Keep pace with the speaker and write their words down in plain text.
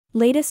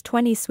Latest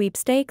 20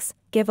 sweepstakes,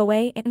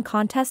 giveaway and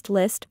contest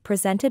list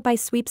presented by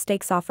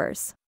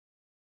Sweepstakesoffers.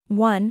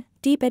 1.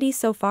 Deep Eddy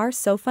SoFar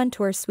SoFun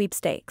Tour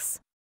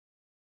Sweepstakes.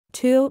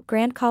 2.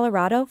 Grand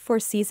Colorado 4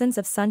 Seasons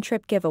of Sun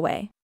Trip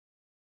Giveaway.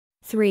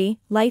 3.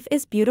 Life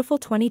is Beautiful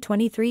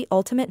 2023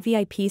 Ultimate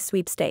VIP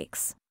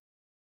Sweepstakes.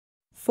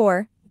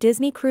 4.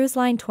 Disney Cruise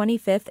Line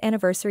 25th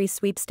Anniversary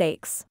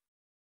Sweepstakes.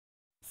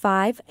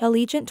 5.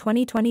 Allegiant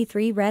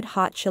 2023 Red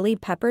Hot Chili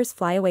Peppers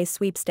Flyaway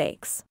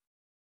Sweepstakes.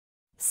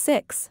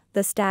 6.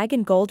 The Stag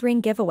and Gold Ring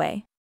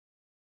Giveaway.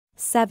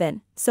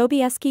 7.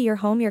 Sobieski Your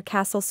Home Your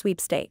Castle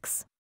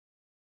Sweepstakes.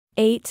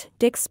 8.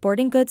 Dick's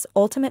Sporting Goods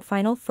Ultimate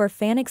Final for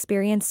Fan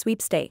Experience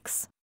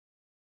Sweepstakes.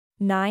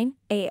 9.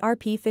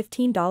 ARP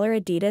 $15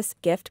 Adidas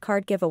Gift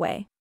Card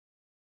Giveaway.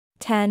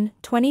 10.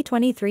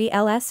 2023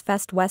 LS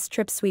Fest West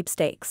Trip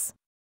Sweepstakes.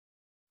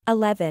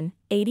 11.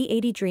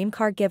 80/80 Dream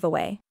Car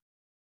Giveaway.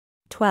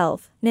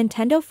 12.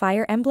 Nintendo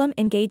Fire Emblem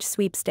Engage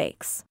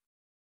Sweepstakes.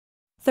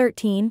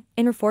 13.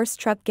 Interforce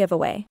Truck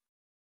Giveaway.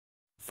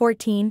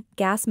 14.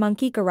 Gas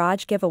Monkey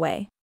Garage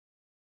Giveaway.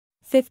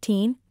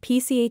 15.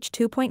 PCH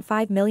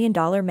 $2.5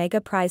 million Mega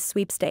Prize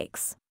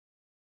Sweepstakes.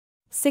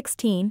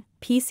 16.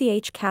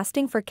 PCH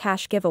Casting for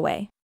Cash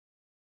Giveaway.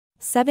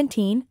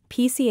 17.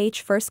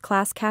 PCH First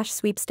Class Cash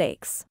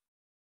Sweepstakes.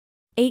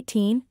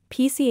 18.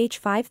 PCH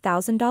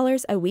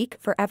 $5,000 a week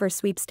forever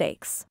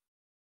Sweepstakes.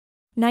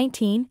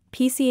 19.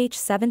 PCH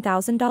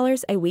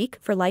 $7,000 a week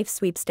for life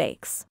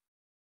Sweepstakes.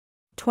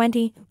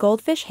 20.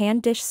 Goldfish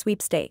Hand Dish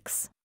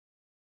Sweepstakes.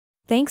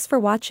 Thanks for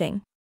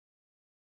watching.